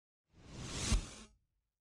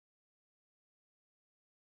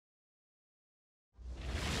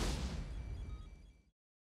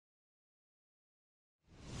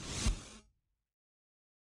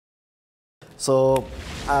So,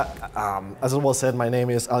 as it was said, my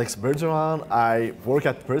name is Alex Bergeron. I work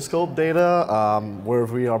at Periscope Data, where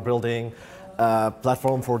we are building a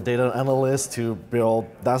platform for data analysts to build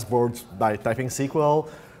dashboards by typing SQL.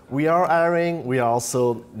 We are hiring. We are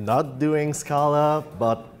also not doing Scala,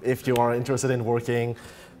 but if you are interested in working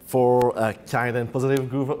for a kind and positive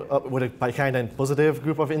group, with a kind and positive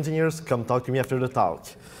group of engineers, come talk to me after the talk.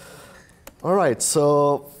 All right,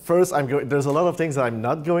 so first, there's a lot of things that I'm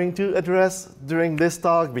not going to address during this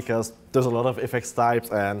talk because there's a lot of effects types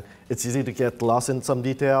and it's easy to get lost in some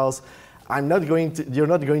details. You're not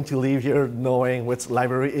going to leave here knowing which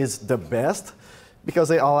library is the best because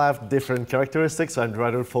they all have different characteristics, so I'd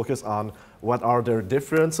rather focus on what are their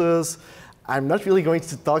differences. I'm not really going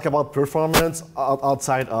to talk about performance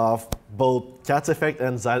outside of both Cat's effect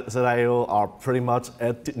and ZIO are pretty much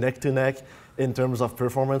neck to neck in terms of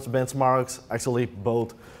performance benchmarks. Actually,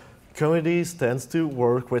 both communities tend to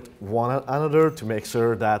work with one another to make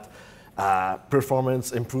sure that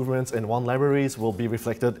performance improvements in one libraries will be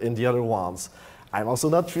reflected in the other ones. I'm also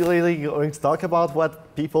not really going to talk about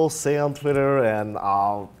what people say on Twitter and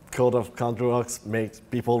how code of constructs makes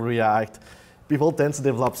people react. People tend to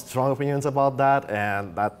develop strong opinions about that,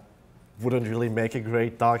 and that wouldn't really make a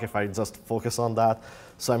great talk if I just focus on that.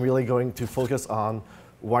 So I'm really going to focus on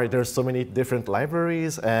why there's so many different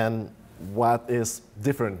libraries and what is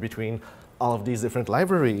different between all of these different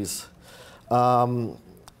libraries. And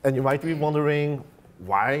you might be wondering,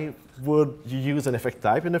 why would you use an effect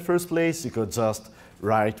type in the first place? You could just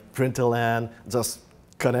write println, just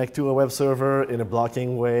connect to a web server in a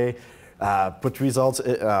blocking way, put results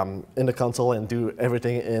in the console and do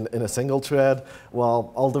everything in a single thread.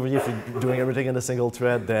 Well, ultimately, if you're doing everything in a single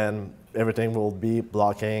thread, then everything will be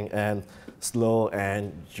blocking and slow,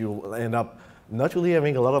 and you'll end up not really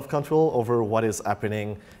having a lot of control over what is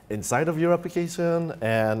happening inside of your application,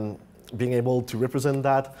 and being able to represent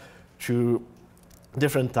that through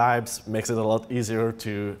different types makes it a lot easier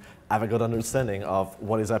to have a good understanding of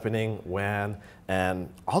what is happening when, and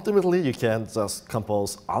ultimately you can just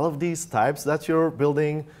compose all of these types that you're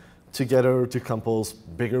building together to compose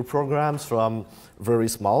bigger programs from very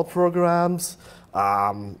small programs.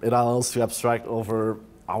 It allows to abstract over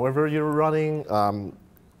however you're running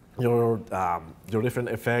your different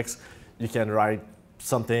effects. You can write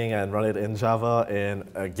something and run it in Java in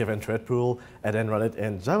a given thread pool, and then run it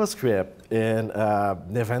in JavaScript in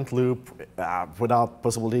an event loop without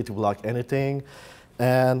possibility to block anything.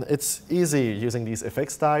 And it's easy using these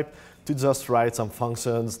effects type to just write some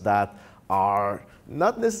functions that are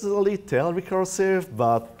not necessarily tail recursive,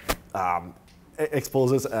 but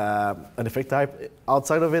exposes an effect type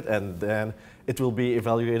outside of it, and then it will be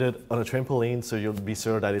evaluated on a trampoline, so you'll be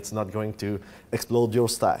sure that it's not going to explode your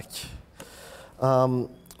stack.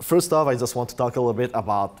 First off, I just want to talk a little bit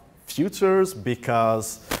about futures,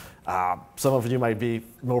 because some of you might be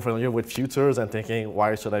more familiar with futures and thinking,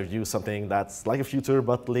 why should I use something that's like a future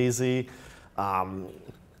but lazy?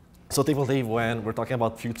 So typically, when we're talking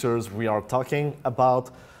about futures, we are talking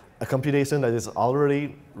about a computation that is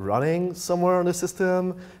already running somewhere on the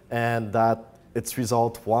system, and that its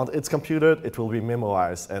result, once it's computed, it will be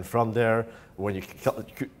memoized. And from there, when you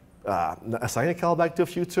assign a callback to a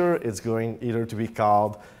future, it's going either to be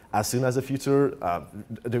called as soon as the future,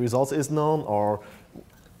 the result is known, or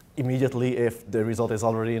immediately if the result is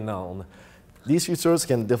already known. These futures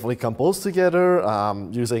can definitely compose together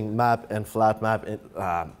using map and flat map.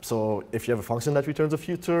 So if you have a function that returns a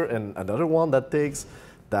future and another one that takes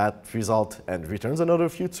that result and returns another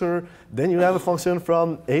future, then you have a function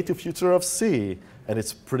from A to future of C. And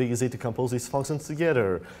it's pretty easy to compose these functions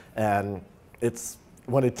together. And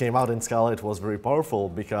when it came out in Scala, it was very powerful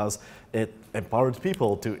because it empowered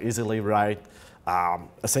people to easily write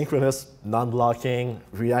asynchronous, non-blocking,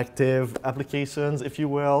 reactive applications, if you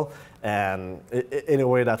will, and in a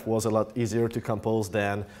way that was a lot easier to compose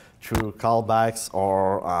than through callbacks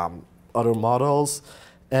or other models.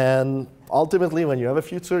 And ultimately, when you have a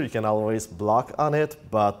future, you can always block on it,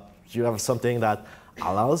 but you have something that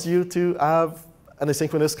allows you to have an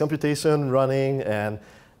asynchronous computation running, and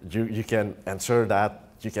you can ensure that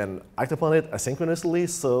you can act upon it asynchronously,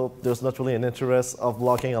 so there's not really an interest of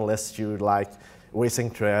blocking unless you like wasting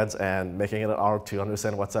threads and making it hard to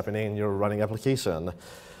understand what's happening in your running application.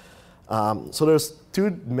 So there's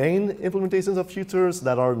two main implementations of futures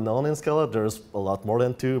that are known in Scala. There's a lot more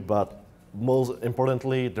than two, but most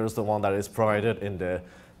importantly, there's the one that is provided in the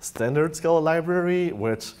standard Scala library,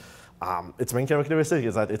 which its main characteristic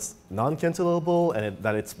is that it's non-cancelable and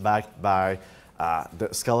that it's backed by the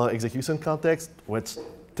Scala execution context, which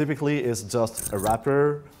typically is just a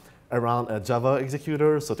wrapper around a Java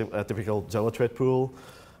executor, so a typical Java thread pool.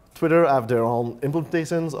 Twitter have their own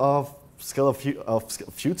implementations of Scala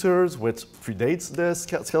futures, which predates the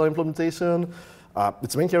Scala implementation.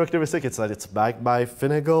 Its main characteristic is that it's backed by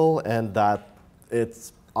Finagle and that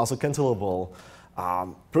it's also cancelable.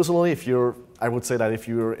 Personally, I would say that if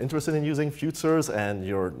you're interested in using futures and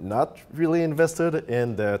you're not really invested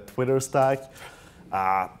in the Twitter stack,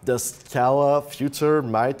 the Scala future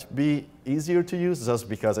might be easier to use just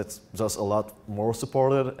because it's just a lot more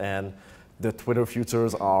supported, and the Twitter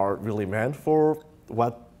futures are really meant for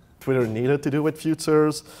what Twitter needed to do with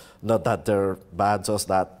futures. Not that they're bad, just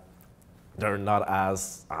that they're not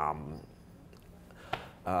as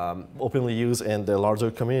openly used in the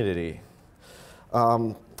larger community.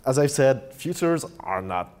 As I've said, futures are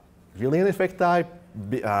not really an effect type.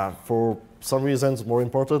 For some reasons, more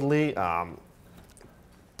importantly, a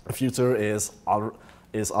future is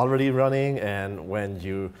already running, and when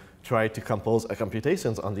you try to compose a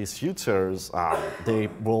computations on these futures, they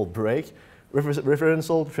will break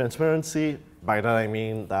referential transparency. By that I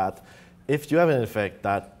mean that if you have an effect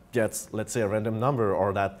that gets, let's say, a random number,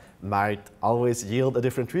 or that might always yield a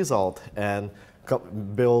different result, and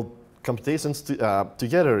build computations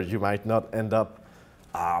together, you might not end up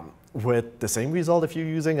with the same result if you're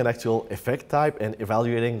using an actual effect type and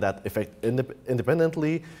evaluating that effect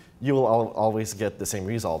independently. You will always get the same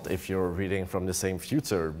result if you're reading from the same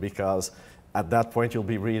future, because at that point you'll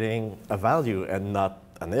be reading a value and not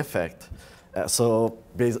an effect. So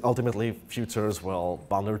ultimately, futures will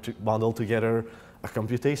bundle together a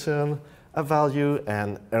computation, a value,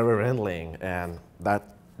 and error handling, and that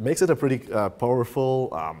makes it a pretty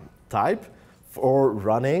powerful type for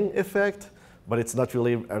running effect, but it's not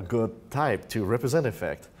really a good type to represent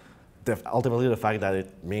effect. Ultimately, the fact that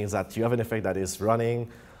it means that you have an effect that is running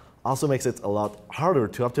also makes it a lot harder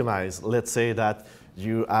to optimize. Let's say that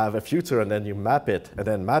you have a future and then you map it, and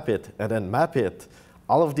then map it, and then map it.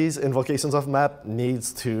 All of these invocations of map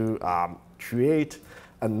needs to create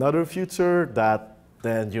another future that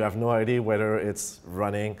then you have no idea whether it's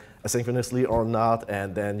running asynchronously or not,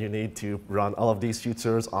 and then you need to run all of these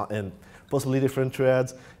futures in possibly different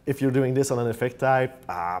threads. If you're doing this on an effect type,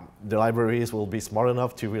 the libraries will be smart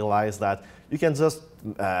enough to realize that you can just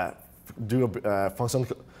do a function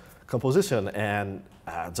composition and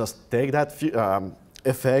just take that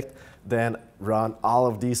effect, then run all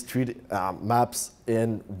of these three maps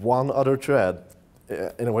in one other thread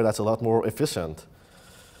in a way that's a lot more efficient.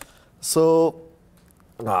 So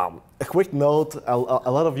a quick note, a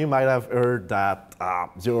lot of you might have heard that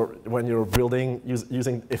when you're building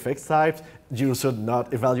using effects types, you should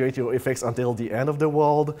not evaluate your effects until the end of the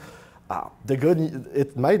world.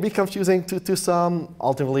 It might be confusing to some.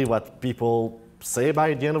 Ultimately, what people say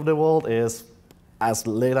by the end of the world is as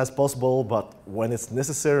late as possible, but when it's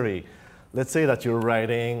necessary. Let's say that you're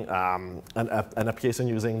writing an application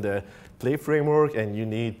using the Play framework and you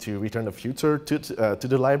need to return a future to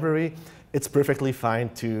the library. It's perfectly fine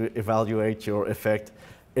to evaluate your effect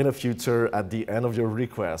in a future at the end of your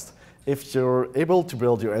request. If you're able to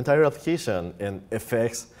build your entire application in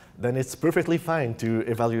effects, then it's perfectly fine to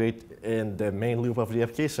evaluate in the main loop of the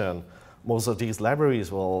application. Most of these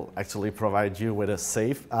libraries will actually provide you with a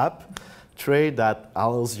safe app tray that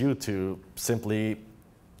allows you to simply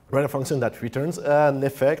write a function that returns an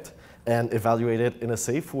effect and evaluate it in a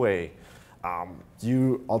safe way.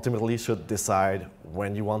 You ultimately should decide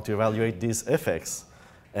when you want to evaluate these effects,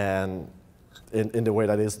 and in the way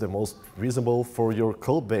that is the most reasonable for your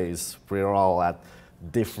code base. We're all at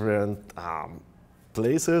different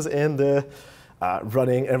places in the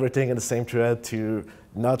running everything in the same thread to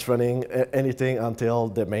not running anything until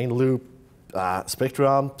the main loop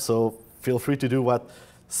spectrum. So feel free to do what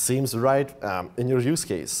seems right in your use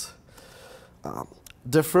case.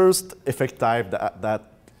 The first effect type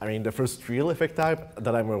the first real effect type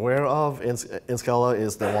that I'm aware of in Scala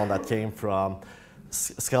is the one that came from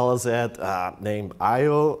Scalaz named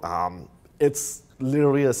IO. It's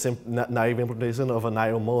literally a naive implementation of an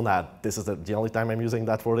IO monad. This is the only time I'm using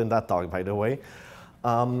that word in that talk, by the way.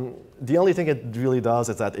 The only thing it really does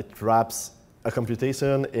is that it wraps a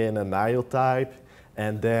computation in an IO type,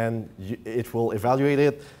 and then it will evaluate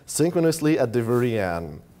it synchronously at the very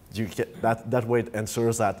end. That way it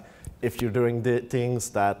ensures that if you're doing the things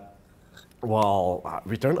that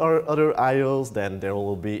return other IOs, then they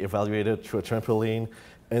will be evaluated through a trampoline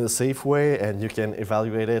in a safe way, and you can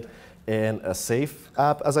evaluate it in a safe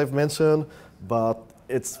app, as I've mentioned, but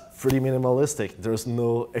it's pretty minimalistic. There's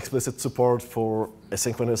no explicit support for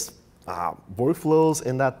asynchronous workflows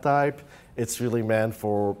in that type. It's really meant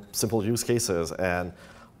for simple use cases, and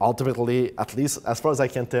ultimately, at least as far as I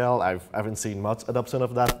can tell, I haven't seen much adoption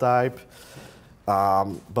of that type.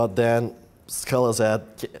 But then Scalaz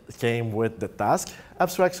came with the task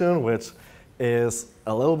abstraction, which is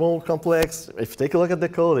a little more complex. If you take a look at the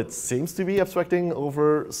code, it seems to be abstracting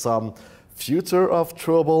over some future of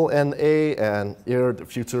throwable NA, and here the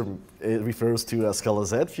future it refers to a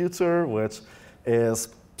Scalaz future, which is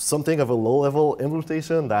something of a low-level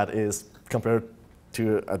implementation that is compared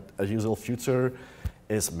to a usual future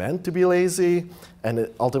is meant to be lazy, and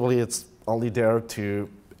ultimately it's only there to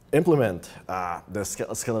implement the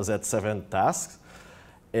Scalaz 7 tasks.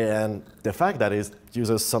 And the fact that it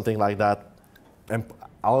uses something like that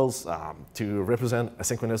allows to represent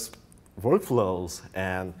asynchronous workflows,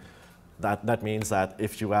 and that means that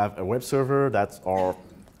if you have a web server or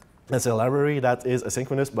let's say a library that is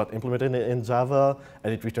asynchronous but implemented in Java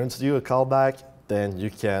and it returns you a callback, then you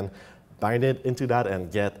can bind it into that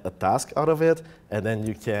and get a task out of it, and then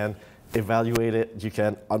you can evaluate it. You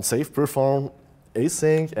can unsafe perform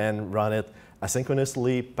async and run it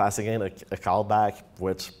asynchronously, passing in a callback,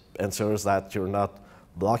 which ensures that you're not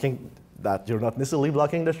necessarily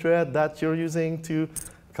blocking the thread that you're using to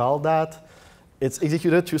call that. It's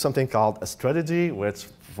executed through something called a strategy, which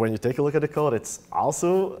when you take a look at the code, it's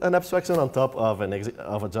also an abstraction on top of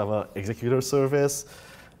a Java executor service.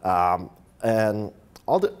 And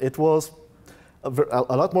it was a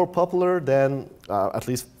lot more popular than, at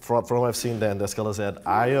least from what I've seen, than the Scalaz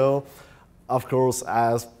IO. Of course,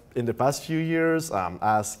 as in the past few years,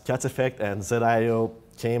 as Cat Effect and ZIO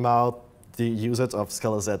came out, the usage of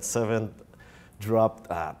Scalaz 7 dropped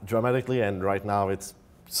dramatically, and right now it's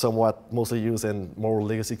somewhat mostly used in more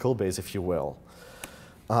legacy code base, if you will.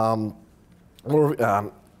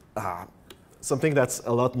 Something that's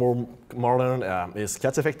a lot more modern is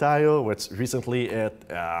Cat Effect IO, which recently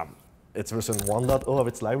it's version 1.0 of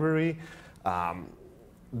its library.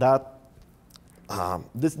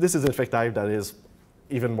 This is an effect type that is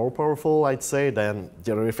even more powerful, I'd say, than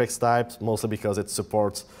the other effects types, mostly because it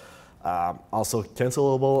supports also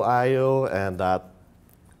cancelable I/O, and that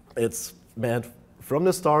it's meant from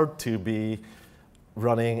the start to be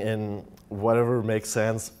running in whatever makes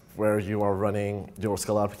sense where you are running your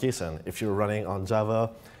Scala application. If you're running on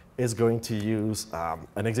Java, it's going to use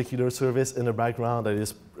an executor service in the background that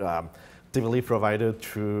is typically provided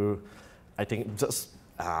through, I think, just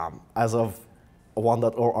as of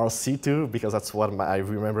 1.0 RC2, because that's what I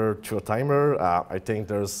remember through a timer. I think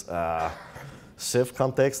there's shift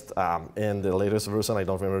context in the latest version. I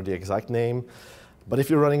don't remember the exact name. But if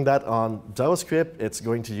you're running that on JavaScript, it's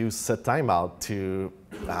going to use set timeout to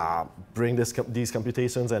bring these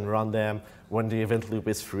computations and run them when the event loop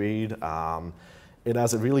is freed. It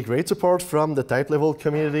has a really great support from the Typelevel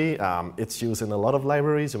community. It's used in a lot of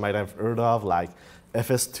libraries you might have heard of, like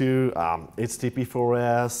FS2,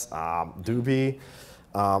 HTTP4S, Doobie.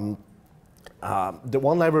 The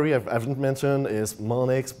one library I haven't mentioned is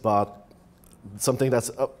Monix, but something that's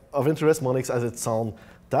of interest, Monix has its own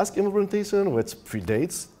task implementation, which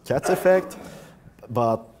predates Cat's effect,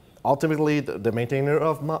 but ultimately the main maintainer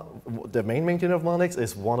of Monix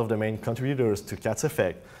is one of the main contributors to Cat's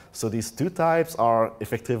effect. So these two types are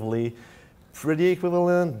effectively pretty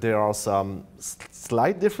equivalent. There are some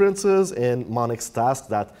slight differences in Monix tasks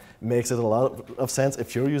that makes it a lot of sense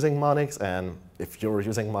if you're using Monix, and if you're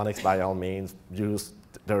using Monix, by all means, use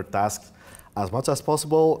their tasks as much as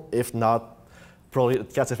possible. If not, probably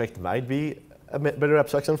Cat's effect might be a better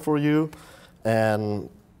abstraction for you, and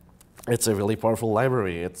it's a really powerful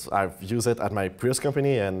library. I've used it at my previous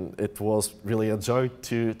company, and it was really a joy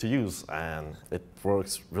to use, and it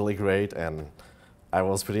works really great, and I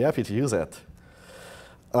was pretty happy to use it.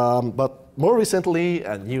 But more recently,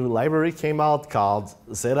 a new library came out called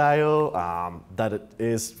ZIO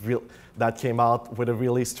that came out with a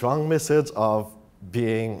really strong message of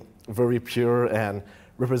being very pure and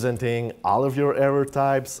representing all of your error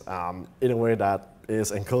types in a way that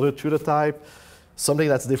is encoded through the type. Something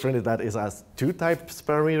that's different is that it has two types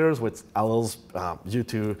parameters, which allows you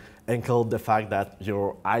to encode the fact that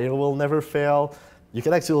your I/O will never fail. You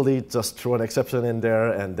can actually just throw an exception in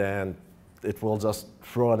there, and then it will just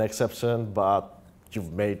throw an exception, but you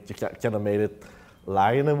kind of made it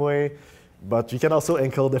lie in a way. But you can also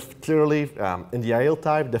encode clearly in the I/O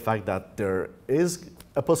type the fact that there is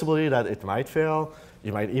a possibility that it might fail.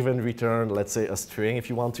 You might even return, let's say, a string if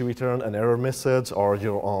you want to return an error message or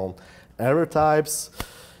your own error types.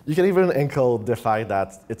 You can even encode the fact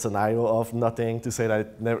that it's an I/O of nothing to say that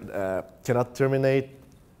it never, cannot terminate.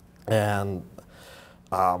 And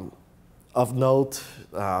of note,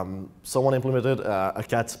 someone implemented a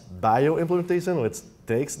cat bio implementation, which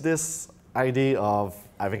takes this idea of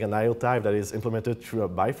having an I/O type that is implemented through a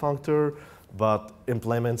bifunctor, but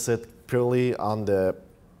implements it purely on the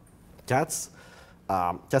cats.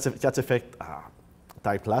 cat effect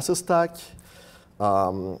type classes stack.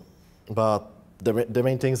 But the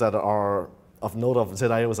main things that are of note of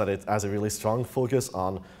ZIO is that it has a really strong focus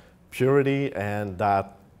on purity, and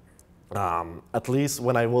that at least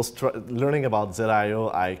when I was learning about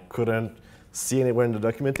ZIO, I couldn't see anywhere in the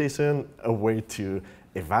documentation a way to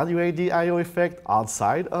evaluate the IO effect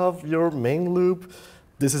outside of your main loop.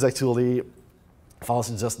 This is actually false.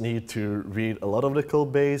 You just need to read a lot of the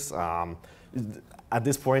code base. At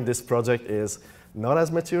this point, this project is not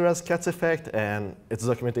as mature as Cat's effect, and its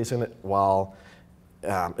documentation, while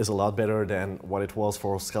is a lot better than what it was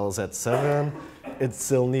for Scala Z7.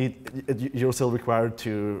 You're still required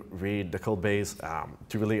to read the code base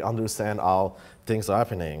to really understand how things are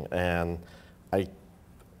happening.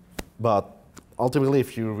 But ultimately,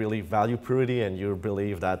 if you really value purity and you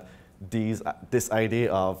believe that this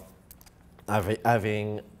idea of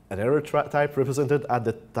having an error type represented at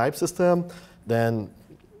the type system, then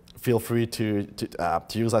feel free to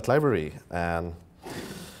use that library. And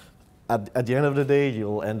at the end of the day,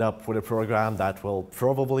 you'll end up with a program that will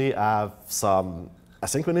probably have some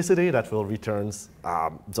asynchronicity that will return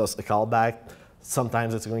just a callback.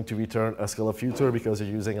 Sometimes it's going to return a Scala future because you're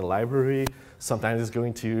using a library. Sometimes it's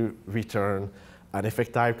going to return an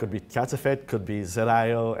effect type, could be Cat's effect, could be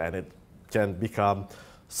ZIO, and it can become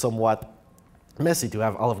somewhat messy to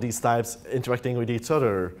have all of these types interacting with each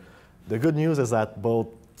other. The good news is that both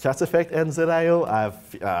Cat's effect and ZIO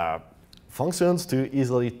have functions to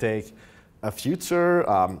easily take a future,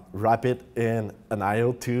 wrap it in an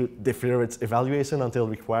IO to defer its evaluation until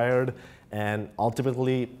required, and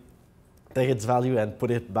ultimately take its value and put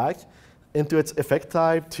it back into its effect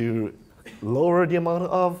type to lower the amount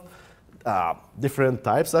of different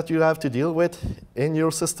types that you have to deal with in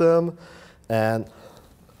your system. And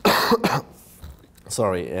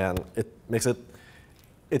sorry, and it makes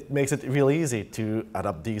it really easy to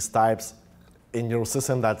adopt these types in your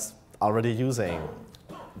system that's already using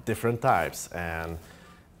different types. And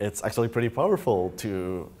it's actually pretty powerful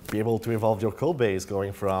to be able to evolve your code base,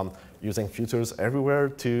 going from using futures everywhere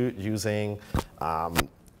to using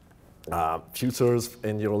futures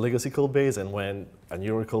in your legacy code base. And when a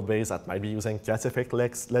newer code base that might be using Cat's effect,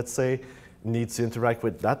 let's say, needs to interact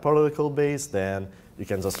with that part of the code base, then you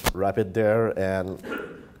can just wrap it there and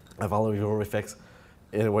have all of your effects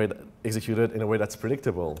in a way executed in a way that's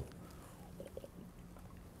predictable.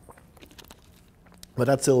 But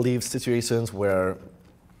that still leaves situations where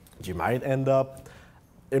you might end up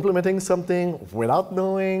implementing something without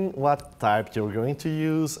knowing what type you're going to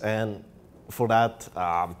use. And for that,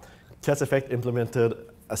 Cat's effect implemented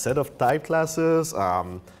a set of type classes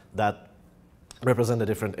that represent the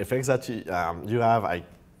different effects that you have.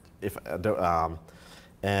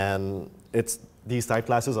 And these type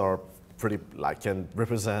classes are can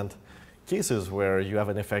represent cases where you have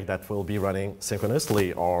an effect that will be running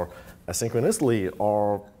synchronously or asynchronously,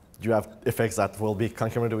 or you have effects that will be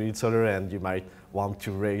concurrent with each other, and you might want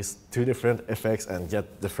to raise two different effects and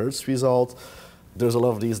get the first result. There's a lot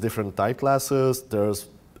of these different type classes. There's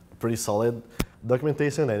pretty solid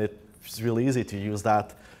documentation, and it's really easy to use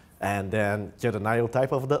that and then get an IO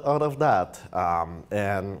type out of that.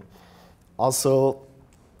 And also,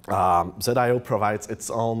 ZIO provides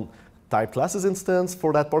its own type classes instance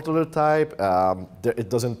for that particular type. It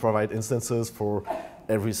doesn't provide instances for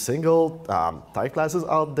every single type classes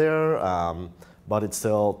out there, but it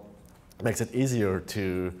still makes it easier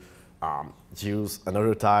to use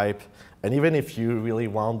another type. And even if you really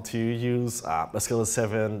want to use a Scala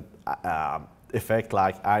 7 effect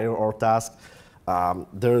like IO or task,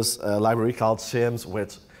 there's a library called shims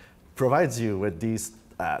which provides you with these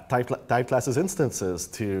type classes instances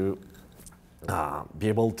to be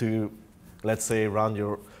able to, let's say, run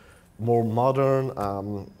your more modern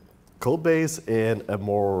code base in a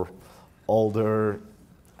more older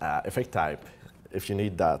effect type if you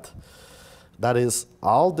need that. That is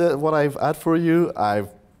all what I've had for you. I'll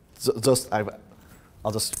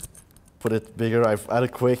just put it bigger. I've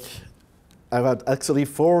had actually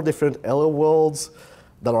 4 different hello worlds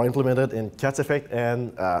that are implemented in Cat's effect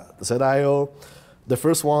and ZIO. The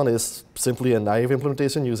first one is simply a naive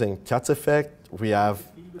implementation using Cat's effect. We have. A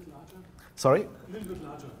little bit larger. Sorry? A little bit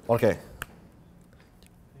larger. Okay.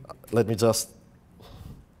 Let me just.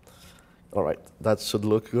 All right, that should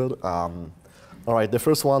look good. All right, the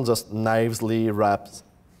first one just naively wraps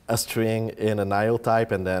a string in an IO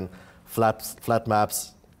type and then flat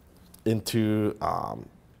maps into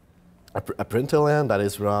a println that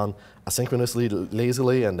is run asynchronously,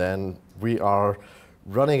 lazily, and then we are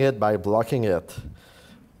running it by blocking it.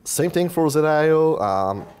 Same thing for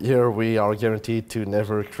ZIO. Here we are guaranteed to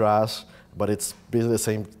never crash, but it's basically the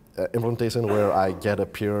same implementation where I get a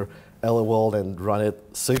pure hello world and run it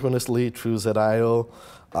synchronously through ZIO.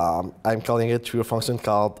 I'm calling it through a function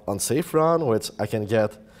called onSafeRun, which I can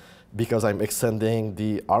get because I'm extending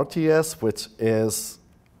the RTS, which is,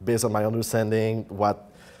 based on my understanding, what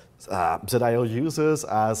ZIO uses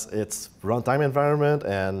as its runtime environment.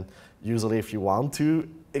 And usually if you want to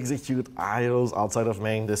execute IOs outside of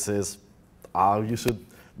main, this is how you should.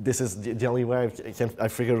 This is the only way I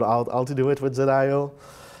figured out how to do it with ZIO.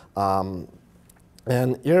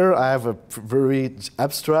 And here I have a very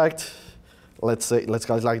abstract, let's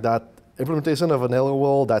call it like that, implementation of an hello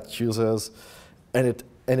world that uses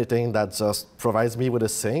anything that just provides me with a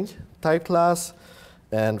sync type class.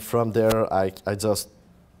 And from there, I just,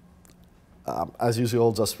 as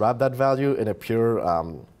usual, just wrap that value in a pure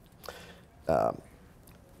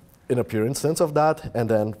instance of that, and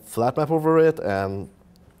then flat map over it and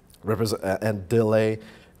delay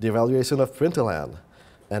the evaluation of println.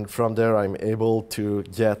 And from there, I'm able to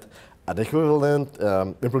get an equivalent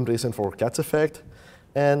implementation for catch effect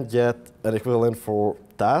and get an equivalent for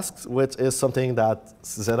tasks, which is something that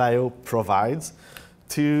ZIO provides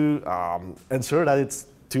to ensure that its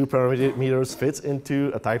 2 parameters fits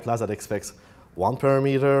into a type class that expects 1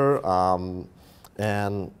 parameter.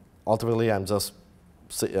 And ultimately, I'm just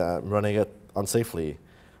running it unsafely.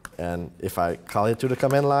 And if I call it to the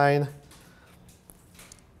command line,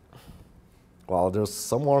 well, there's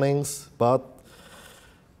some warnings, but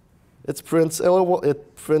it prints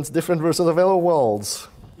different versions of hello worlds.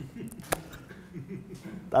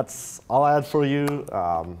 That's all I had for you.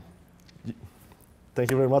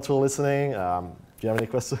 Thank you very much for listening. Do you have any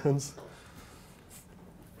questions?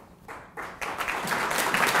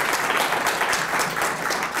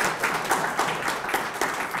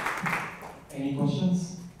 Any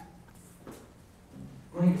questions?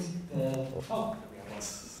 Great.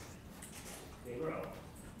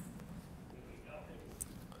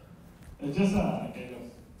 Just a kind of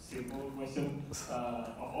simple question.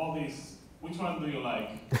 Of all these, which one do you like?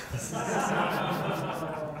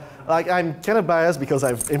 Like, I'm kind of biased because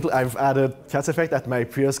I've added catch effect at my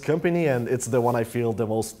previous company, and it's the one I feel the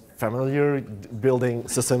most familiar building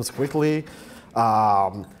systems quickly.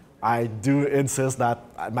 I do insist that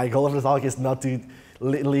my goal of the talk is not to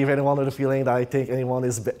leave anyone with the feeling that I think any one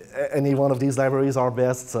of these libraries are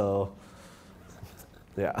best. So,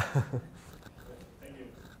 yeah. Thank you.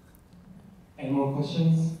 Any more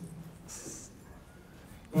questions?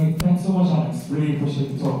 Great. Thanks so much, Alex. Really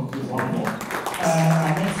appreciate the talk. It was wonderful.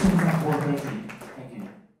 Next one is at 4:30.